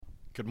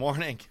Good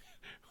morning.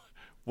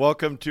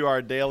 Welcome to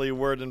our daily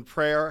word and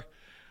prayer.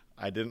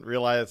 I didn't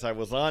realize I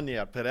was on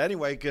yet, but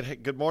anyway,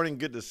 good morning.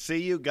 Good to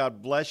see you.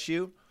 God bless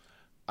you.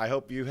 I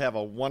hope you have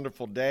a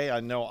wonderful day. I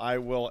know I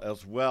will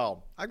as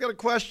well. I've got a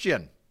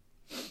question.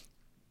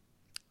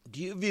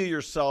 Do you view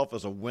yourself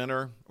as a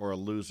winner or a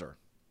loser?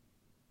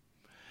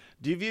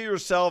 Do you view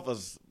yourself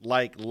as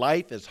like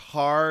life is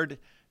hard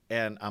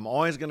and I'm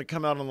always going to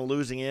come out on the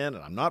losing end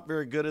and I'm not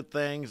very good at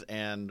things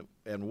and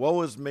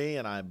woe is me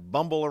and I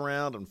bumble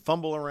around and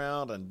fumble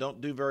around and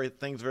don't do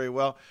things very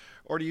well?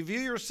 Or do you view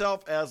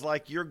yourself as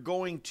like you're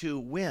going to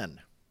win?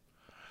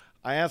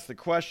 I asked the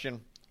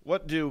question,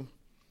 what do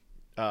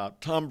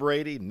Tom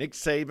Brady, Nick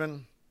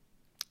Saban,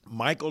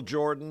 Michael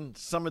Jordan,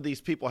 some of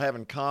these people have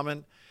in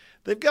common?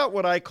 They've got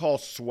what I call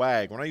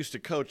swag. When I used to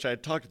coach,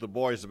 I'd talk to the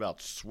boys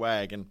about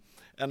swag, and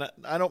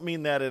I don't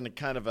mean that in a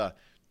kind of a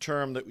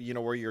term that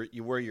where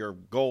you wear your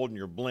gold and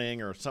your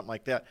bling or something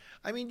like that.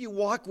 I mean, you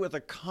walk with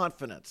a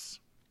confidence.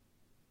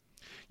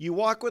 You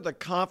walk with a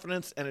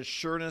confidence and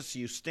assurance.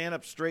 You stand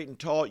up straight and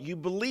tall. You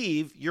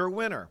believe you're a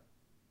winner.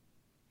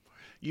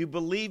 You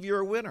believe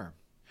you're a winner.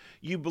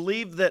 You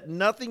believe that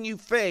nothing you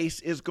face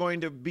is going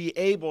to be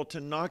able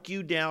to knock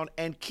you down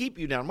and keep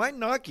you down. It might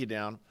knock you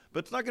down,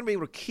 but it's not going to be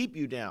able to keep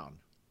you down.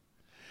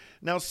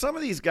 Now, some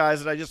of these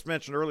guys that I just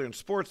mentioned earlier in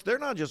sports, they're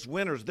not just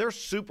winners, they're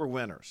super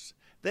winners.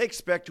 They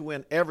expect to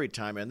win every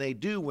time, and they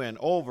do win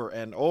over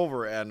and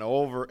over and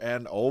over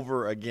and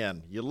over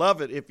again. You love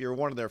it if you're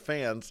one of their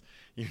fans.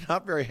 You're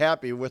not very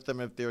happy with them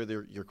if they're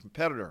your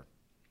competitor.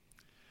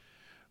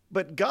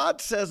 But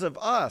God says of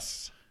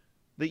us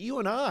that you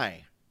and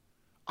I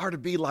are to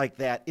be like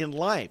that in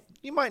life.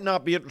 You might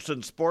not be interested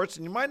in sports,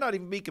 and you might not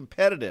even be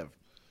competitive.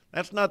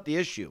 That's not the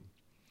issue.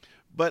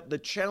 But the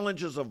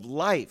challenges of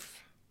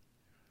life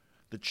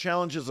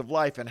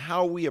and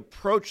how we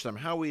approach them,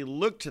 how we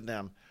look to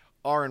them,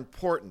 are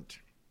important.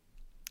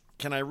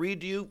 Can I read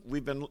to you?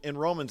 We've been in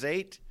Romans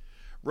 8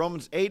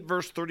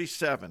 verse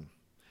 37.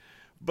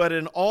 But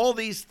in all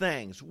these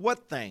things,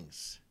 what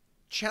things?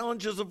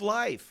 Challenges of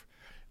life.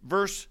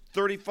 Verse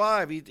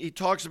 35, he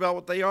talks about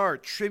what they are: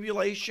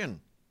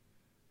 tribulation,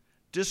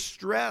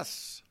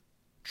 distress,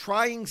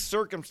 trying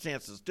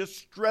circumstances,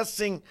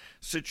 distressing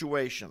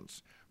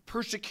situations,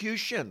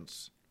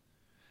 persecutions,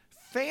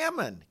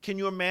 famine. Can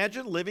you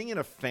imagine living in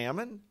a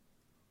famine?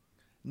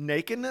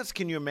 Nakedness.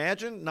 Can you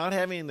imagine not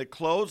having the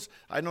clothes?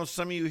 I know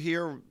some of you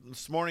here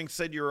this morning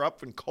said you're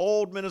up in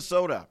cold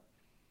Minnesota.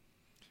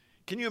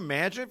 Can you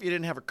imagine if you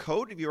didn't have a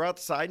coat, if you were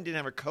outside and didn't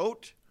have a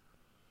coat?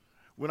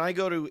 When I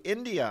go to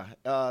India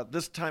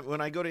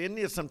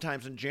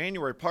sometimes in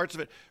January, parts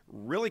of it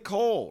really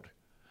cold.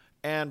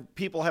 And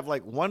people have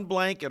like one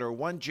blanket or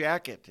one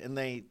jacket, and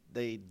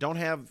they don't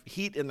have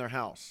heat in their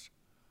house.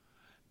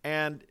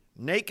 And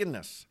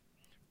nakedness,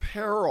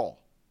 peril,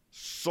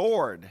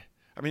 sword.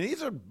 I mean,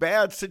 these are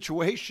bad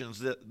situations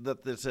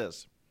that this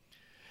is.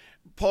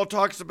 Paul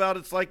talks about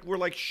it's like we're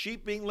like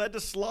sheep being led to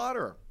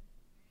slaughter.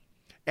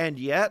 And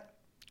yet,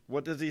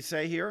 what does he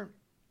say here?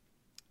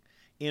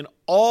 In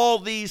all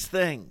these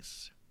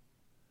things,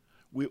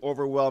 we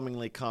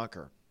overwhelmingly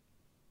conquer.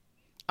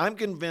 I'm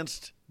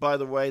convinced, by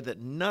the way, that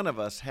none of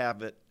us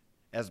have it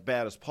as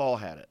bad as Paul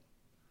had it.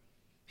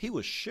 He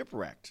was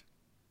shipwrecked.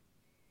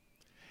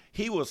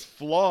 He was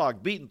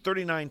flogged, beaten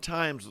 39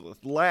 times,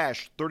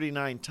 lashed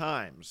 39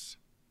 times.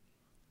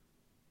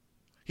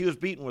 He was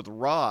beaten with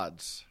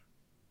rods.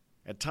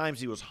 At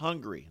times he was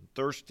hungry,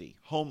 thirsty,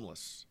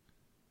 homeless.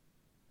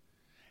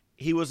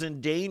 He was in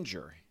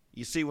danger.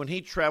 You see, when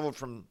he traveled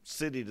from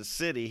city to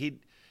city,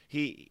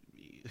 he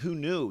who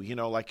knew,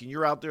 like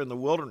you're out there in the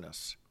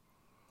wilderness,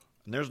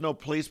 and there's no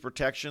police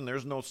protection,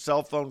 there's no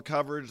cell phone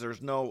coverage,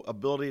 there's no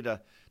ability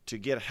to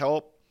get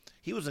help.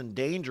 He was in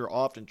danger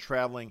often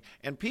traveling,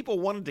 and people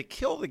wanted to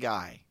kill the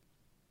guy.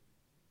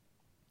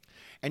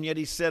 And yet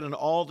he said in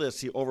all this,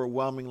 he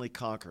overwhelmingly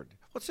conquered.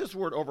 What's this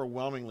word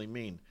overwhelmingly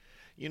mean?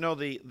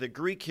 The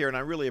Greek here, and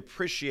I really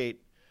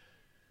appreciate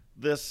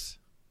this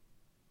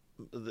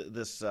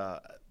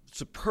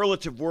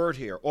superlative word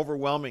here,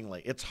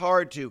 overwhelmingly. It's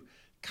hard to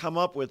come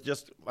up with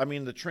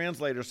the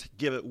translators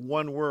give it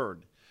one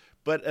word,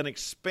 but an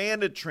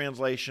expanded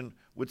translation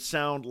would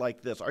sound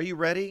like this. Are you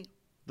ready?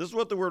 This is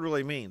what the word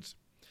really means.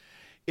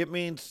 It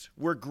means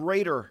we're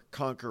greater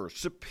conquerors,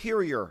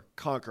 superior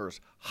conquerors,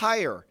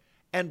 higher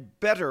and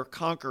better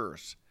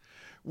conquerors.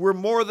 We're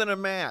more than a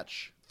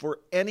match for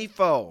any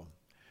foe.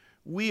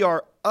 We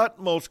are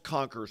utmost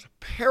conquerors,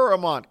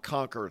 paramount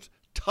conquerors,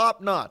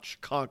 top-notch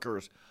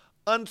conquerors,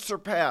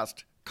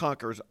 unsurpassed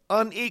conquerors,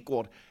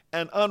 unequaled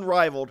and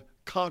unrivaled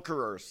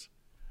conquerors.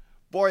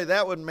 Boy,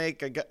 that would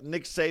make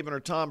Nick Saban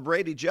or Tom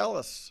Brady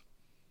jealous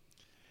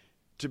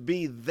to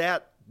be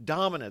that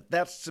dominant,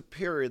 that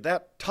superior,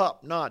 that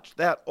top-notch,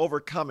 that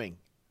overcoming.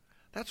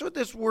 That's what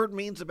this word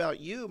means about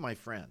you, my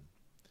friend.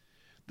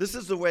 This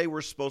is the way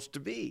we're supposed to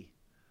be.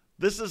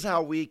 This is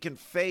how we can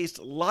face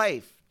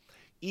life.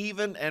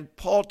 And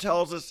Paul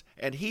tells us,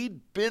 and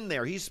he'd been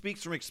there, he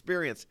speaks from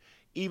experience,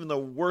 even the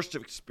worst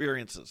of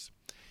experiences.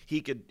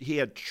 He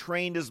had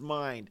trained his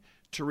mind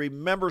to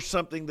remember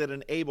something that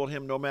enabled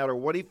him no matter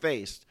what he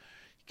faced.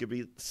 He could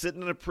be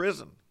sitting in a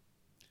prison.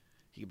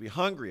 He could be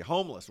hungry,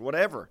 homeless,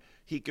 whatever.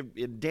 He could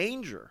be in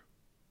danger,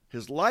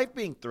 his life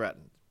being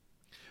threatened.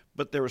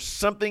 But there was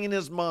something in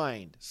his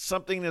mind,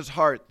 something in his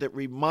heart that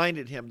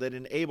reminded him, that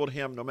enabled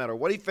him, no matter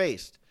what he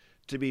faced,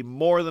 to be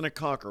more than a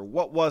conqueror.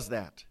 What was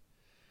that?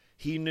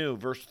 He knew,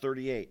 verse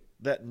 38,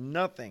 that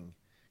nothing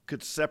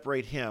could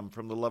separate him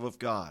from the love of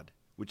God,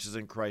 which is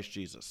in Christ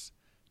Jesus.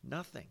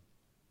 Nothing.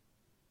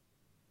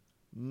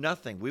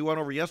 Nothing. We went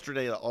over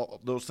yesterday all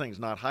those things,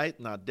 not height,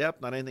 not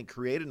depth, not anything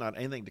created, not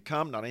anything to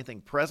come, not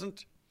anything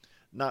present,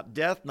 not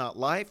death, not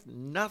life.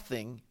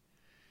 Nothing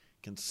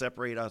can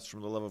separate us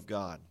from the love of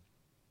God.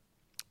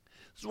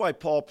 This is why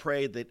Paul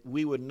prayed that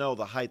we would know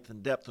the height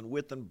and depth and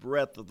width and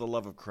breadth of the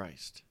love of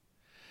Christ.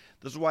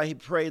 This is why he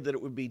prayed that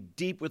it would be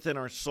deep within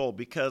our soul,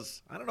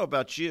 because I don't know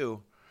about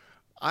you,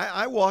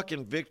 I walk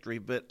in victory,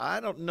 but I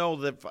don't know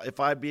that if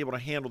I'd be able to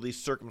handle these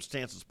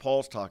circumstances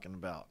Paul's talking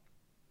about.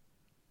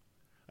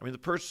 I mean, the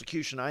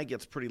persecution I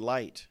get is pretty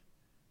light,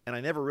 and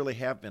I never really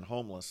have been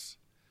homeless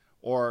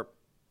or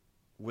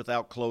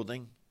without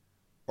clothing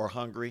or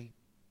hungry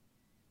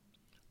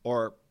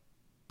or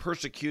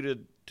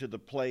persecuted to the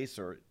place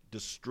or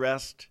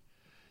distressed.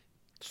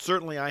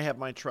 Certainly I have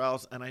my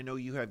trials, and I know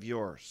you have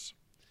yours,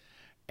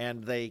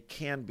 and they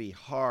can be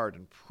hard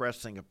and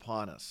pressing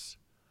upon us.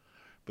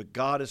 But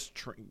God is,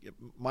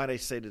 might I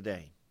say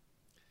today,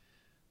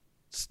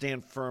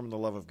 stand firm in the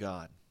love of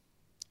God.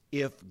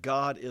 If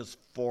God is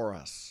for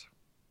us,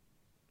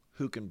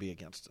 who can be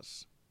against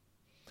us?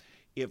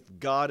 If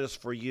God is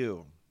for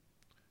you,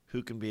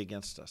 who can be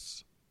against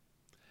us?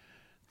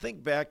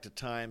 Think back to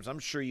times, I'm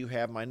sure you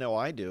have them, I know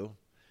I do,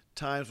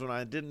 times when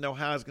I didn't know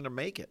how I was going to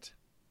make it.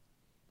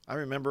 I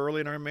remember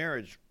early in our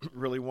marriage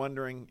really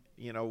wondering,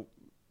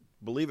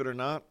 believe it or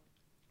not,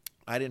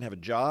 I didn't have a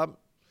job,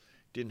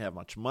 didn't have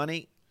much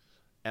money,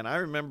 and I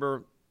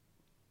remember,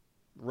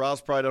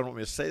 Ross probably don't want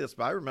me to say this,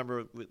 but I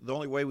remember the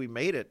only way we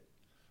made it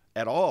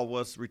at all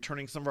was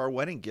returning some of our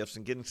wedding gifts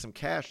and getting some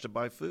cash to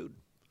buy food.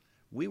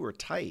 We were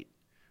tight.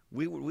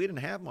 We didn't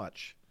have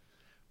much.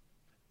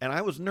 And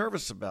I was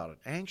nervous about it,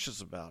 anxious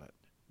about it.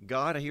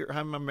 God,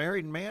 I'm a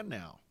married man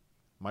now.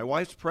 My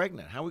wife's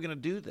pregnant. How are we going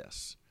to do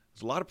this?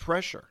 There's a lot of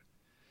pressure.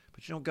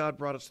 But God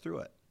brought us through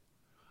it.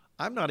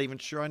 I'm not even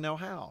sure I know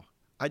how.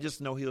 I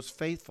just know he was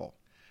faithful.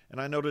 And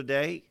I know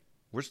today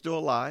we're still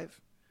alive.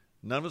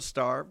 None of us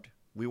starved.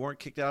 We weren't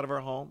kicked out of our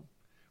home.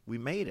 We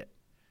made it.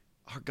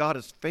 Our God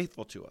is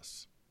faithful to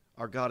us.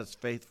 Our God is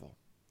faithful.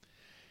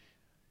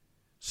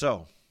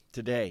 So,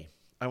 today,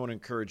 I want to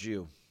encourage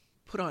you,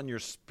 put on your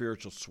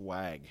spiritual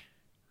swag.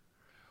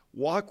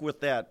 Walk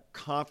with that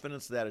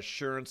confidence, that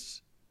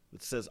assurance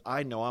that says,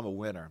 I know I'm a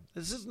winner.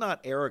 This is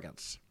not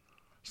arrogance.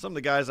 Some of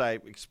the guys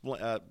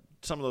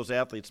some of those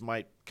athletes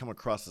might come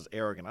across as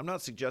arrogant. I'm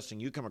not suggesting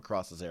you come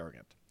across as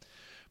arrogant,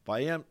 but I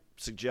am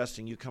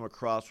suggesting you come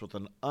across with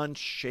an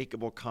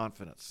unshakable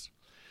confidence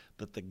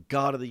that the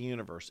God of the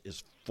universe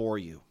is for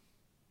you.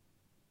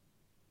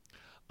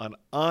 An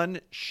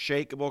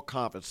unshakable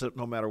confidence that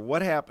no matter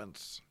what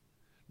happens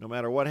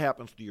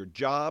to your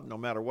job, no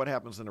matter what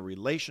happens in a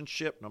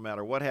relationship, no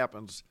matter what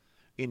happens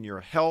in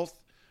your health,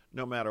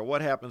 no matter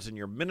what happens in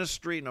your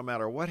ministry, no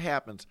matter what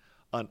happens,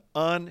 an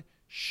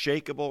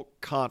unshakable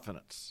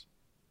confidence.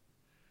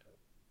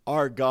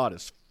 Our God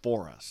is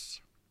for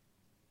us.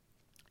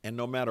 And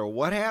no matter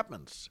what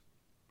happens,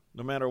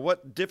 no matter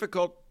what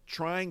difficult,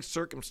 trying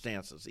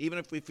circumstances, even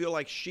if we feel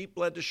like sheep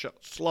led to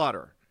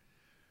slaughter,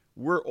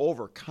 we're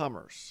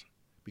overcomers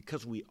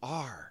because we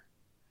are.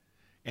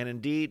 And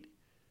indeed,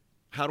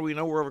 how do we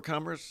know we're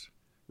overcomers?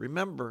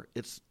 Remember,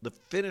 it's the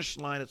finish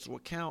line. It's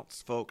what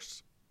counts,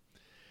 folks.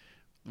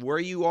 Where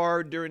you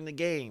are during the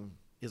game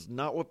is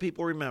not what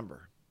people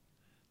remember.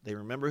 They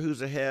remember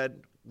who's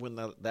ahead when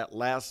that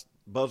last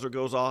buzzer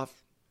goes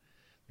off.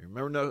 They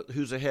remember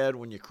who's ahead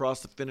when you cross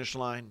the finish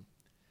line.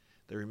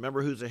 They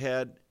remember who's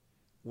ahead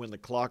when the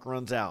clock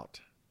runs out.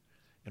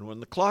 And when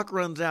the clock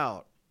runs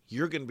out,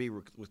 you're going to be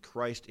with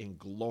Christ in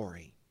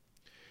glory.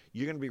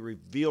 You're going to be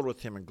revealed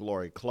with him in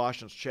glory.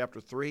 Colossians chapter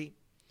 3,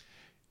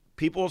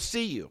 people will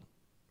see you.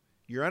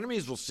 Your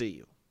enemies will see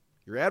you.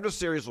 Your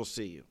adversaries will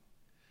see you.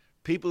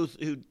 People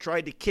who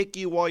tried to kick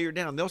you while you're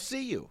down, they'll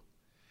see you.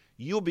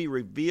 You'll be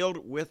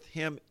revealed with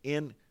him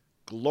in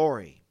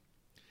glory.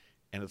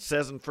 And it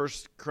says in 1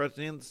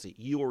 Corinthians,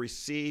 you will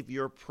receive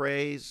your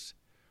praise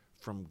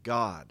from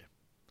God.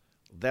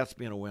 That's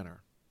being a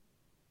winner.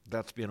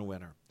 That's being a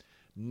winner.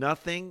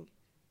 Nothing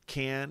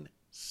can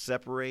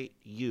separate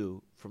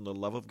you from the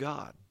love of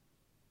God,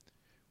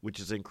 which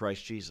is in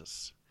Christ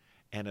Jesus.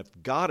 And if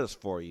God is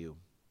for you,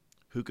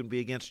 who can be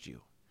against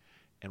you?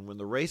 And when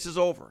the race is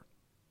over,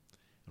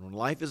 and when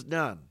life is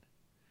done,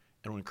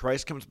 and when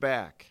Christ comes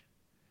back,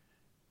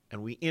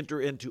 and we enter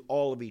into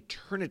all of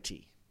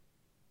eternity,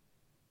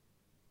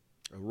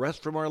 a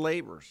rest from our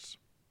labors,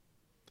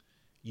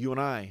 you and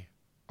I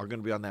are going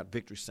to be on that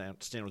victory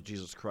stand with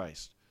Jesus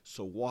Christ.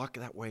 So walk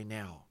that way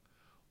now.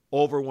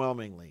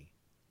 Overwhelmingly,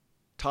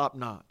 top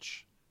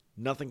notch.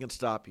 Nothing can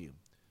stop you.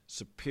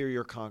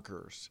 superior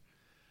conquerors.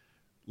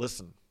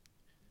 Listen,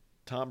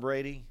 Tom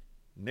Brady,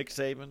 Nick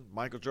Saban,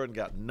 Michael Jordan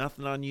got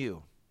nothing on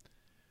you.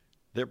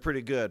 They're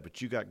pretty good,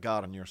 but you got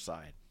God on your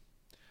side.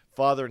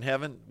 Father in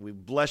heaven, we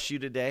bless you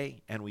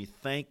today, and we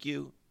thank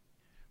you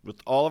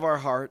with all of our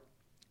heart,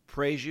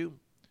 praise you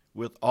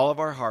with all of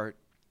our heart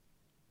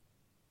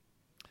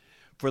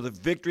for the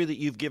victory that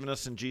you've given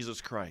us in Jesus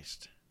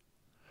Christ.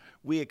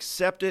 We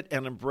accept it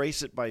and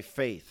embrace it by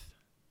faith.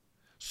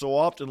 So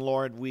often,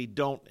 Lord, we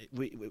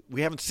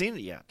haven't seen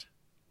it yet.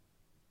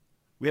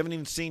 We haven't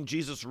even seen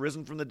Jesus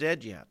risen from the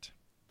dead yet.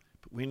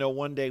 But we know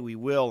one day we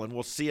will, and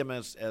we'll see him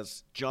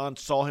as John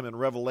saw him in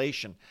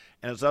Revelation,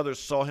 and as others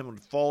saw him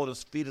and fall at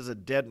his feet as a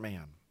dead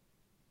man.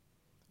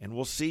 And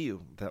we'll see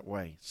you that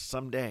way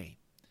someday.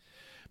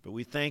 But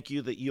we thank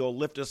you that you'll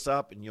lift us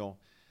up and you'll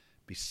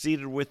be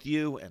seated with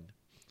you and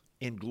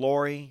in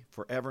glory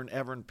forever and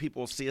ever, and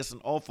people will see us. And,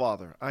 oh,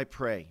 Father, I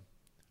pray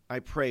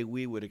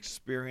we would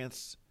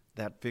experience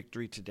that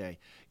victory today.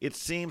 It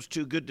seems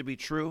too good to be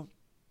true,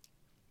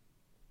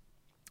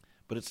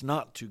 but it's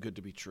not too good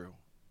to be true,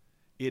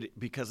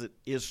 because it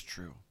is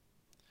true.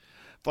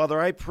 Father,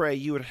 I pray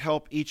you would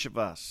help each of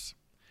us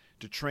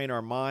to train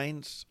our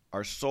minds,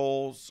 our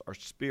souls, our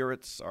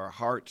spirits, our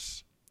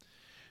hearts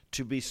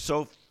to be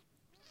so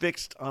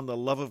fixed on the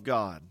love of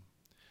God,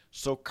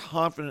 so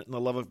confident in the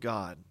love of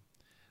God,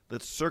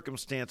 that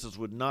circumstances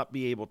would not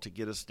be able to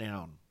get us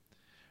down.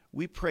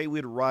 We pray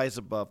we'd rise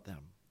above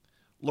them.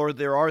 Lord,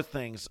 there are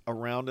things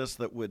around us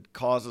that would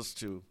cause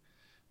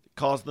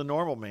the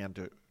normal man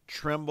to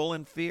tremble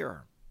in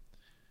fear,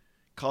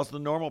 cause the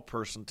normal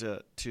person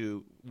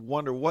to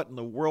wonder what in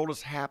the world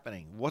is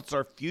happening. What's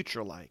our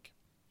future like?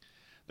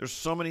 There's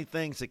so many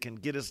things that can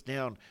get us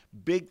down,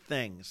 big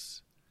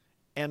things,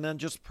 and then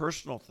just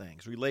personal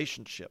things,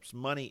 relationships,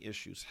 money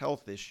issues,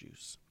 health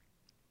issues.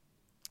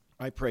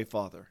 I pray,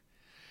 Father,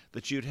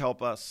 that you'd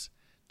help us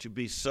to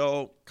be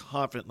so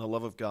confident in the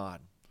love of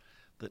God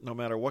that no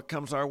matter what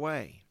comes our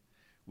way,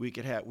 we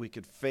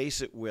could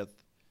face it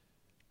with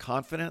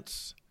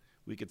confidence.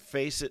 We could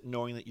face it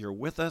knowing that you're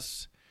with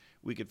us.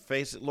 We could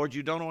face it, Lord,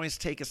 you don't always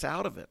take us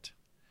out of it,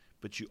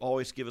 but you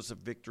always give us a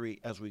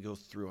victory as we go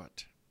through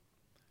it.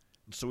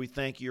 And so we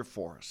thank you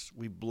for us.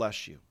 We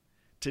bless you.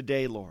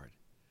 Today, Lord,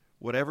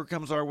 whatever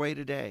comes our way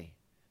today,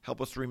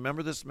 help us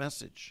remember this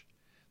message,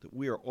 that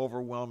we are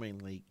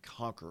overwhelmingly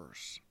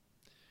conquerors,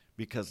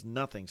 because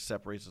nothing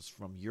separates us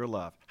from your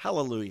love.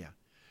 Hallelujah.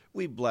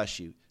 We bless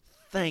you.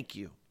 Thank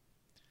you.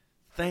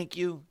 Thank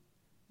you.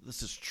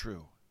 This is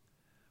true.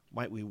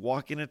 Might we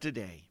walk in it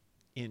today.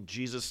 In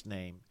Jesus'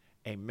 name,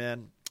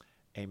 amen,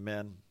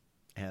 amen,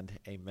 and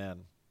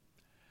amen.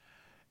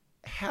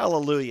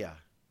 Hallelujah.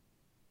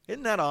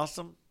 Isn't that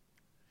awesome?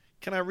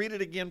 Can I read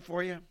it again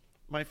for you,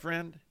 my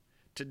friend?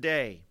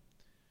 Today,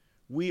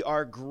 we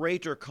are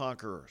greater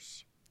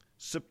conquerors,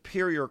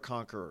 superior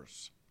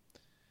conquerors,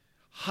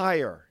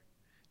 higher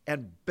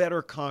and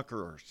better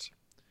conquerors.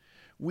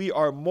 We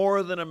are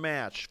more than a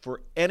match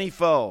for any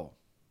foe.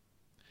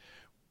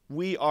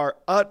 We are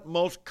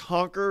utmost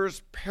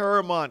conquerors,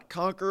 paramount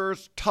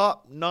conquerors,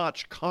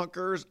 top-notch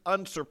conquerors,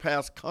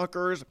 unsurpassed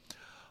conquerors,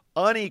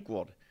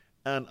 unequaled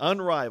and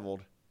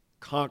unrivaled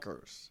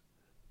conquerors.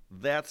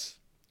 That's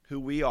who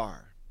we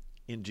are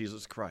in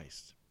Jesus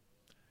Christ.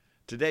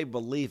 Today,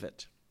 believe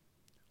it.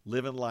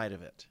 Live in light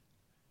of it.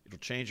 It'll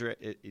change your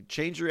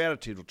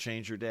attitude. It'll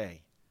change your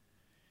day.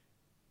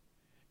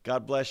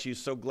 God bless you.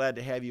 So glad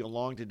to have you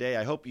along today.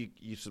 I hope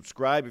you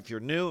subscribe if you're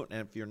new,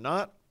 and if you're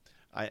not,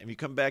 and you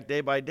come back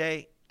day by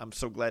day, I'm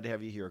so glad to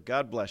have you here.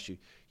 God bless you.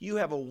 You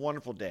have a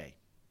wonderful day.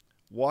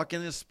 Walk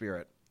in the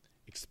Spirit.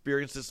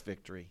 Experience this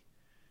victory.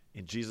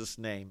 In Jesus'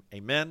 name,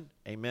 amen.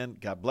 Amen.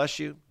 God bless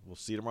you. We'll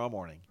see you tomorrow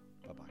morning.